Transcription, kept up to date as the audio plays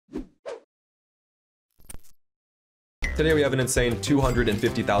Today we have an insane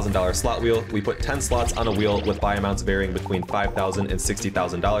 $250,000 slot wheel. We put 10 slots on a wheel with buy amounts varying between $5,000 and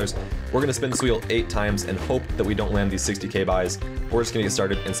 $60,000. We're gonna spin this wheel 8 times and hope that we don't land these 60K buys. We're just gonna get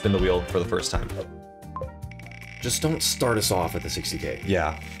started and spin the wheel for the first time. Just don't start us off at the 60K.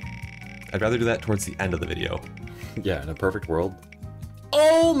 Yeah. I'd rather do that towards the end of the video. Yeah, in a perfect world.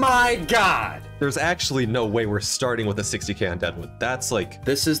 Oh my god! There's actually no way we're starting with a 60K on Deadwood. That's like...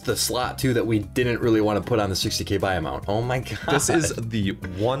 This is the slot, too, that we didn't really want to put on the 60K buy amount. Oh my god. This is the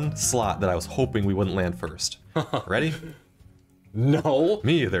one slot that I was hoping we wouldn't land first. Ready? No.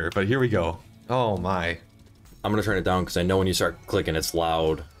 Me either, but here we go. Oh my. I'm gonna turn it down because I know when you start clicking, it's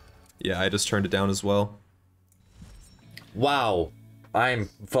loud. Yeah, I just turned it down as well. Wow. I'm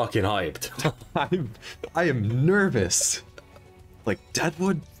fucking hyped. I am nervous. Like,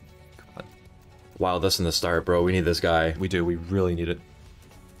 Deadwood? Come on. Wow, this in the start, bro. We need this guy. We do, we really need it.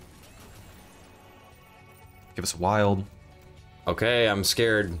 Give us a wild. Okay, I'm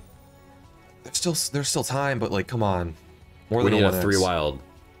scared. There's still time, but like, come on. More We than need a a 3 wild.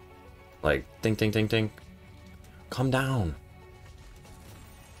 Like, ding, ding, ding, ding. Come down.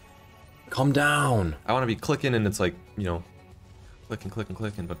 Come down. I want to be clicking and it's like, you know,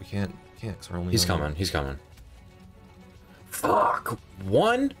 clicking, but we can't because we're only... He's coming, he's coming. Fuck.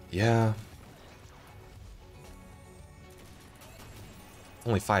 1? Yeah.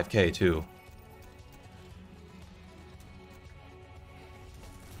 Only 5K too.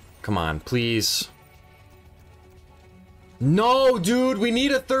 Come on, please. No, dude, we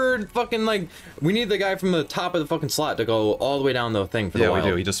need a third fucking, like, we need the guy from the top of the fucking slot to go all the way down the thing for the Yeah, wild.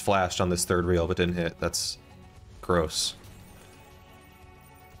 we do. He just flashed on this third reel but didn't hit. That's gross.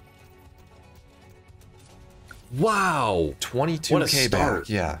 Wow. 22K What a start. back.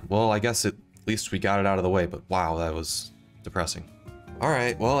 Yeah. Well, I guess at least we got it out of the way, but wow, that was depressing. All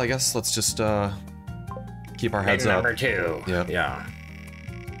right. Well, I guess let's just keep our heads up. Number 2. Yeah. Yeah.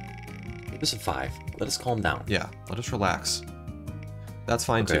 Give us a 5. Let us calm down. Yeah. Let us relax. That's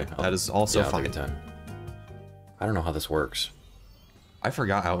fine Okay, too. I'll- That is also yeah, I'll fine. take a 10. I don't know how this works. I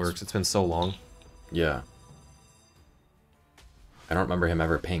forgot how it works. It's been so long. Yeah. I don't remember him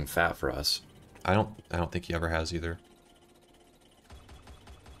ever paying fat for us. I don't think he ever has either.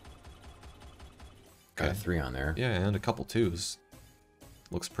 Got a 3 on there. Yeah, and a couple 2s.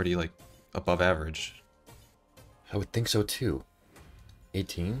 Looks pretty like above average. I would think so too.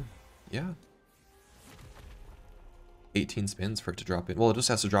 18? Yeah. 18 spins for it to drop in. Well, it just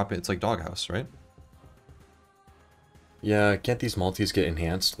has to drop in. It's like Doghouse, right? Yeah, can't these multis get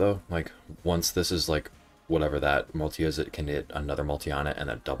enhanced though? Like, once this is like, whatever that multi is, it can hit another multi on it and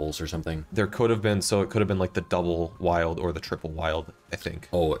that doubles or something? There could have been, so it could have been like the double wild or the triple wild, I think.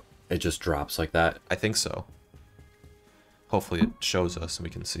 Oh, it just drops like that? I think so. Hopefully it shows us and we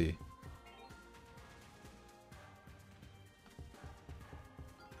can see.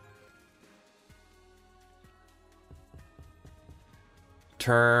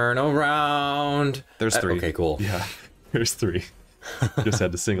 Turn around! There's 3. Okay, cool. Yeah, there's 3. Just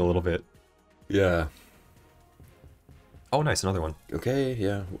had to sing a little bit. Yeah. Oh, nice, another one. Okay,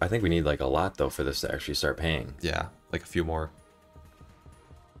 yeah. I think we need like a lot though for this to actually start paying. Yeah, like a few more.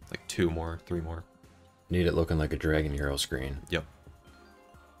 Like 2 more, 3 more. Need it looking like a Dragon Hero screen. Yep.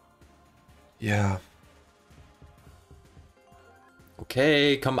 Yeah.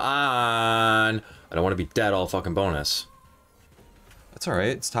 Okay, come on! I don't want to be dead all fucking bonus. That's alright,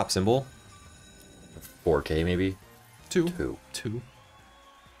 it's top symbol. 4K maybe? 2. 2.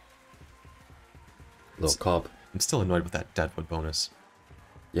 Little cup. I'm still annoyed with that Deadwood bonus.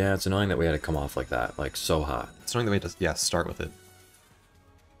 Yeah, it's annoying that we had to come off like that, like so hot. It's annoying that we had to, yeah, start with it.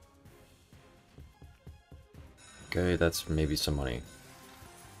 Okay, that's maybe some money.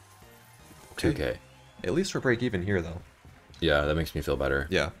 Okay. 2K. At least we're break even here, though. Yeah, that makes me feel better.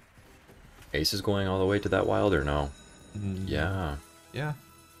 Yeah. Ace is going all the way to that wild or no? Yeah. Yeah.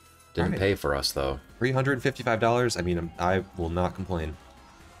 Didn't Alright. pay for us though. $355. I mean, I will not complain.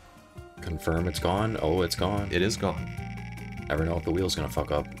 Confirm it's gone? Oh, it's gone. It is gone. Never know if the wheel's gonna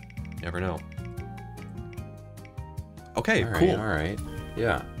fuck up. Never know. Okay, Alright, cool. alright.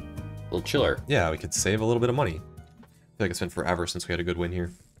 Yeah. A little chiller. Yeah, we could save a little bit of money. I feel like it's been forever since we had a good win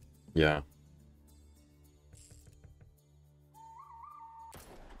here. Yeah.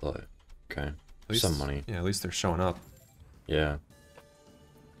 But, okay. At least, Some money. Yeah, at least they're showing up. Yeah.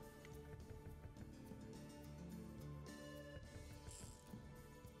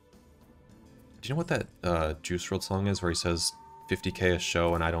 Do you know what that Juice WRLD song is where he says 50K a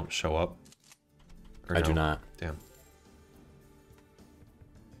show and I don't show up? Or I do no? not. Damn.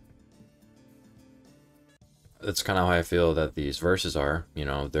 That's kind of how I feel that these verses are. You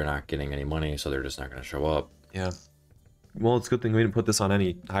know, they're not getting any money, so they're just not going to show up. Yeah. Well, it's a good thing we didn't put this on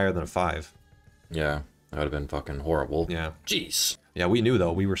any higher than a 5. Yeah, that would have been fucking horrible. Yeah. Jeez. Yeah, we knew,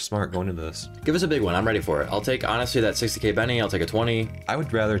 though. We were smart going into this. Give us a big one. I'm ready for it. I'll take, honestly, that 60k Benny. I'll take a 20. I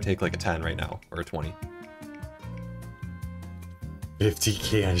would rather take like a 10 right now, or a 20.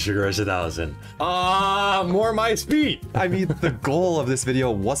 50k on Sugar Rush 1000. More my speed. I mean, the goal of this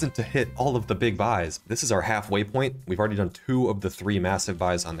video wasn't to hit all of the big buys. This is our halfway point. We've already done 2 of the 3 massive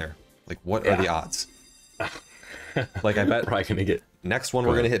buys on there. Like, what are the odds? Like, I bet Probably gonna get next one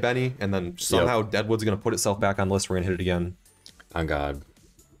we're gonna hit Benny, and then somehow Deadwood's gonna put itself back on the list. We're gonna hit it again. on God.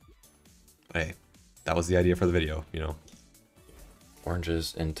 Hey, that was the idea for the video, you know.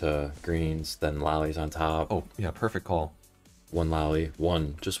 Oranges into greens, then lollies on top. Oh, yeah, perfect call. One lolly,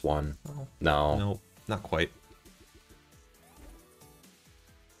 one, just one. Oh, No. no, not quite.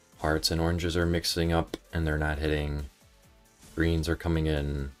 Hearts and oranges are mixing up and they're not hitting. Greens are coming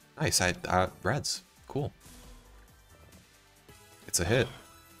in. Nice, reds, cool. It's a hit.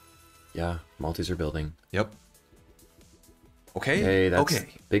 Yeah, multis are building. Yep. Okay. Hey, that's okay.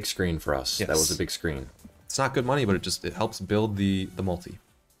 big screen for us. Yes. That was a big screen. It's not good money, but it helps build the multi.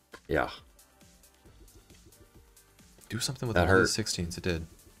 Yeah. Do something with That the hurt. 16s. It did.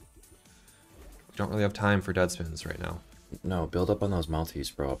 We don't really have time for dead spins right now. No, build up on those multis,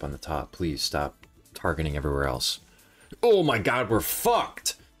 bro, up on the top. Please stop targeting everywhere else. Oh my God, we're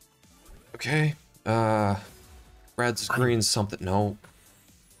fucked. Okay. Reds, greens, something. No.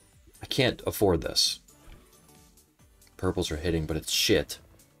 I can't afford this. Purples are hitting, but it's shit.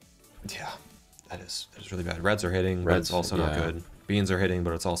 Yeah, that is really bad. Reds are hitting. Reds also not yeah. good. Beans are hitting,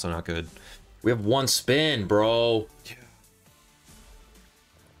 but it's also not good. We have one spin, bro. Yeah.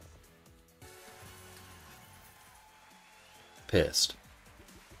 Pissed.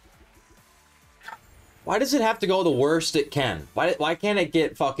 Why does it have to go the worst it can? Why can't it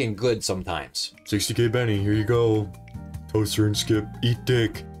get fucking good sometimes? 60k Benny, here you go. Toaster and Skip, eat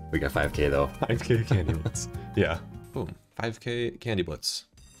dick. We got 5k though. 5k candy blitz. Yeah. Boom. 5k candy blitz.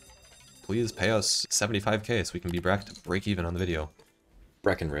 Please pay us 75k so we can be break even on the video.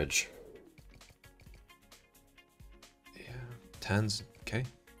 Breckenridge. Yeah. 10s. Okay.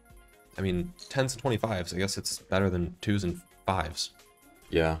 I mean, 10s and 25s. I guess it's better than 2s and 5s.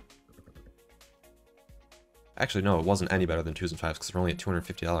 Yeah. Actually, no, it wasn't any better than 2s and 5s because we're only at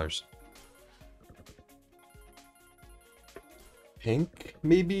 $250. Pink,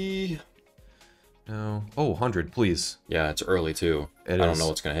 maybe? No. Oh, 100, please. Yeah, it's early too. It I don't is. know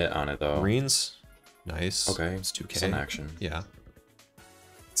what's gonna hit on it though. Greens. Nice. Okay, It's 2k. it's an action. Yeah.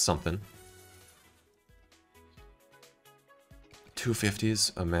 It's something.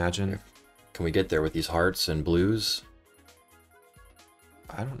 250s, imagine. Can we get there with these hearts and blues?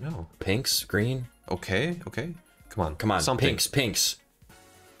 I don't know. Pinks, green? Okay, okay. Come on. Come on, something. pinks.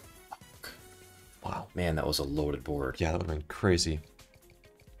 Wow. Man, that was a loaded board. Yeah, that would have been crazy.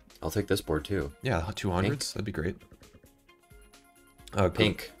 I'll take this board too. Yeah, 200s. Pink? That'd be great.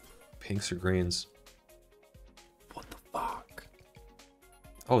 Pink. Pinks or greens. What the fuck?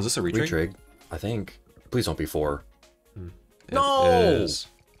 Oh, is this a retrig? Retrig, I think. Please don't be 4. It No! is.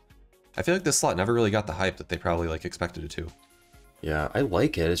 I feel like this slot never really got the hype that they probably like expected it to. Yeah, I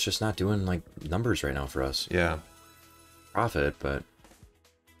like it. It's just not doing like numbers right now for us. Yeah. Profit, but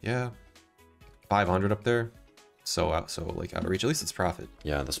Yeah. 500 up there. So like out of reach. At least it's profit.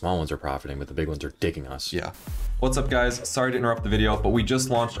 yeah, the small ones are profiting, but the big ones are digging us. Yeah. What's up, guys? Sorry to interrupt the video, but we just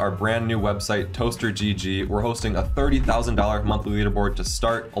launched our brand new website, Toaster GG. We're hosting a $30,000 monthly leaderboard to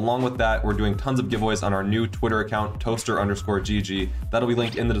start. Along with that, we're doing tons of giveaways on our new Twitter account, Toaster_GG. That'll be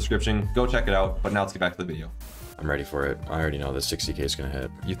linked in the description. Go check it out. But now let's get back to the video. I'm ready for it. I already know this 60k is gonna hit.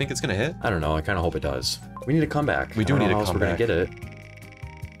 You think it's gonna hit? I don't know. I kind of hope it does. We need a comeback. We do I don't need know a how else we're gonna comeback. get it.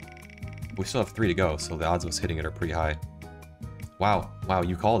 We still have 3 to go, so the odds of us hitting it are pretty high. Wow. Wow,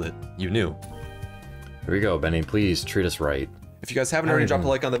 you called it. You knew. Here we go, Benny. Please treat us right. If you guys haven't already dropped a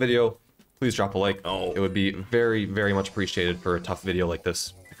like on the video, please drop a like. Oh. It would be very, very much appreciated for a tough video like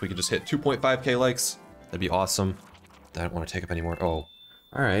this. If we could just hit 2.5k likes, that'd be awesome. I don't want to take up any more. Oh,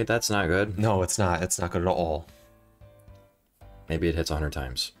 All right, that's not good. no, it's not. It's not good at all. Maybe it hits 100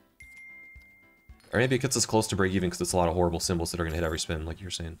 times. Or maybe it gets us close to break even because it's a lot of horrible symbols that are going to hit every spin, like you're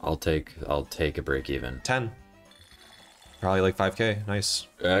saying. I'll take a break even. 10. Probably like 5k. Nice.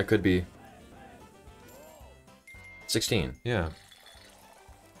 It could be 16 Yeah.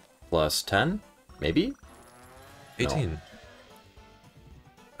 plus 10, maybe. 18.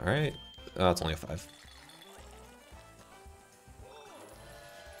 Alright. That's only a 5.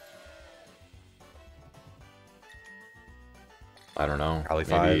 I don't know. Probably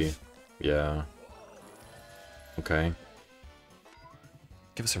Maybe, 5. Yeah. Okay.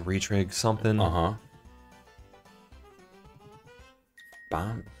 Give us a retrig, something. Uh huh.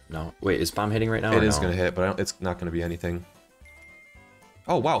 Bomb? No. Wait, is bomb hitting right now? It is going to hit, but it's not going to be anything.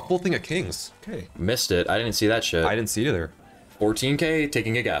 Oh, wow. Full thing of kings. Okay. Missed it. I didn't see that shit. I didn't see it either. 14K,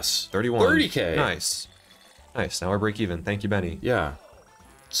 taking a guess. 31. 30K. Nice. Nice. Now we're break even. Thank you, Benny. Yeah.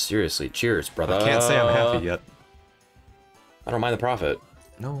 Seriously. Cheers, brother. I can't say I'm happy yet. I don't mind the profit.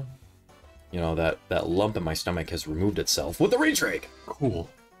 No. You know, that lump in my stomach has removed itself with the rage rake. Cool.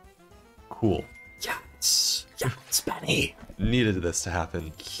 Cool. Yes. Yes, Benny. Needed this to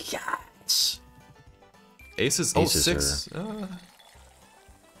happen. Yes. Aces? Oh, Aces 6.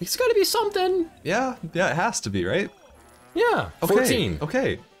 It's got to be something. Yeah, it has to be, right? Yeah. Okay. 14.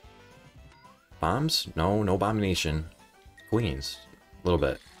 Okay. Bombs? No abomination. Queens. A little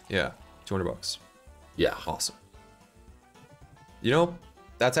bit. Yeah, 200 bucks. Yeah. Awesome. You know,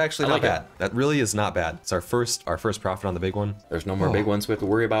 that's actually I not like bad. it. That really is not bad. It's our first profit on the big one. There's no more big ones we have to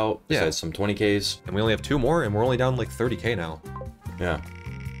worry about. Yeah. Besides some 20Ks. And we only have 2 more, and we're only down like 30K now. Yeah.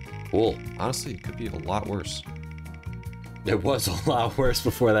 Cool. Honestly, it could be a lot worse. It was a lot worse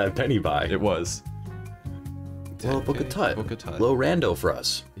before that penny buy. It was. Well, Book of Tut. Book of Tut. Low rando for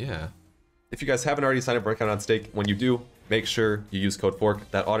us. Yeah. If you guys haven't already signed up for Account on Stake, when you do, make sure you use code FORK.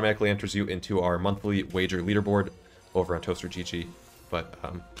 That automatically enters you into our monthly wager leaderboard over on Toaster GG. But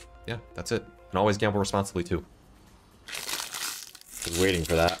yeah, that's it. And always gamble responsibly too. Was waiting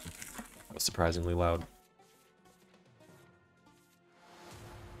for that. That was surprisingly loud.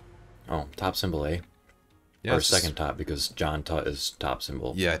 Oh, top symbol, eh? Yeah, Or it's just- second top, because John Tut is top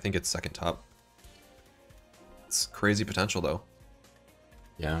symbol. Yeah, I think it's second top. It's crazy potential though.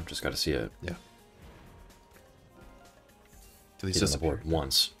 Yeah, just gotta see it. Yeah. Do these He's on the disappear? board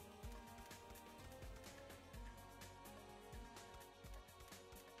once.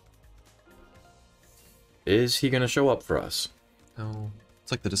 Is he gonna show up for us? No.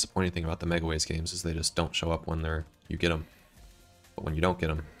 It's like the disappointing thing about the Megaways games is they just don't show up when you get them. But when you don't get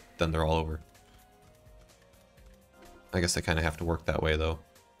them, then they're all over. I guess they kind of have to work that way though.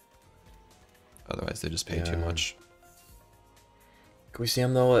 Otherwise they just pay too Yeah. much. Can we see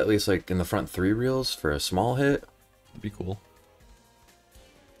him though, at least like in the front 3 reels for a small hit? It'd be cool.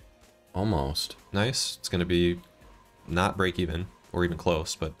 Almost. Nice. It's gonna be not break even or even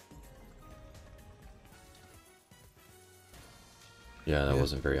close, but Yeah, that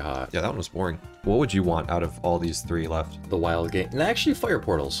wasn't very hot. yeah, that one was boring. What would you want out of all these 3 left? The wild game. And actually fire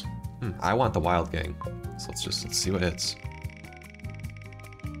portals. I want the Wild Gang. So let's see what hits.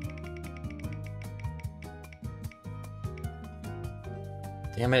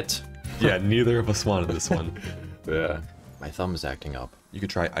 Damn it. Yeah, neither of us wanted this one. Yeah. My thumb's acting up. You could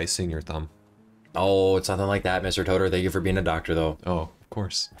try icing your thumb. Oh, it's nothing like that, Mr. Toter. Thank you for being a doctor, though. Oh, of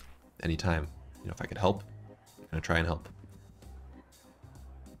course. Anytime. You know, if I could help, I'm gonna try and help.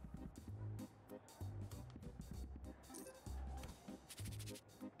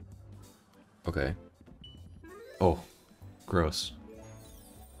 Okay. Oh, gross.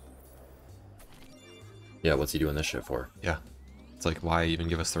 Yeah, what's he doing this shit for? Yeah. It's like, why even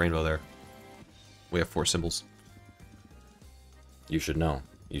give us the rainbow there? We have 4 symbols. You should know.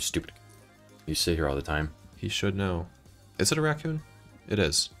 You stupid. You sit here all the time. He should know. Is it a raccoon? It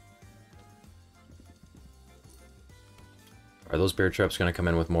is. Are those bear traps gonna come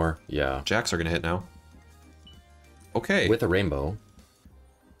in with more? Yeah. Jacks are gonna hit now. Okay. With a rainbow.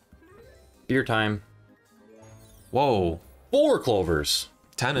 Beer time. Whoa. 4 clovers.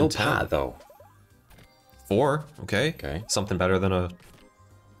 10 No and 10. pot, though. 4. Okay. Okay. Something better than a...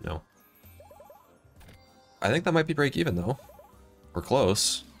 No. I think that might be break even, though. We're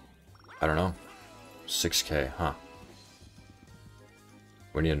close. I don't know. 6K, huh?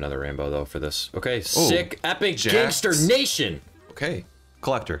 We need another rainbow, though, for this. Okay, sick, epic, Jacks. gangster nation! Okay.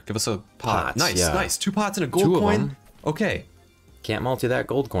 Collector, give us a pot. Pots, Nice, yeah. nice. 2 pots and a gold 2 of coin. them. Okay. Can't multi that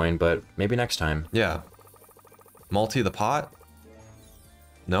gold coin, but maybe next time. Yeah. Multi the pot?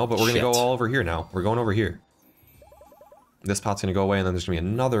 No, but we're gonna Shit. go all over here now. We're going over here. This pot's gonna go away, and then there's gonna be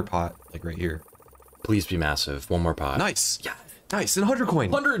another pot, like right here. Please be massive. One more pot. Nice. Yeah. Nice. And 100 coin.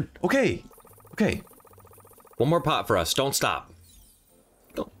 100! Okay. Okay. One more pot for us. Don't stop.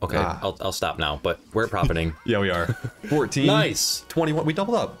 Okay, Ah. I'll stop now, but we're profiting. Yeah, we are. 14. Nice! 21. We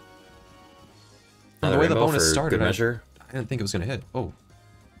doubled up. And Another the way the rainbow bonus for started, good measure. I didn't think it was gonna hit. Oh.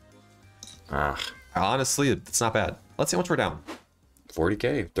 Ah, Honestly, it's not bad. Let's see how much we're down.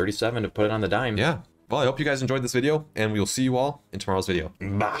 40K, 37 to put it on the dime. Yeah. Well, I hope you guys enjoyed this video, and we will see you all in tomorrow's video.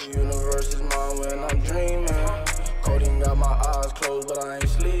 Bah. Universe is mine when I'm dreaming. Coding got my eyes closed, but I ain't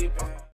sleeping.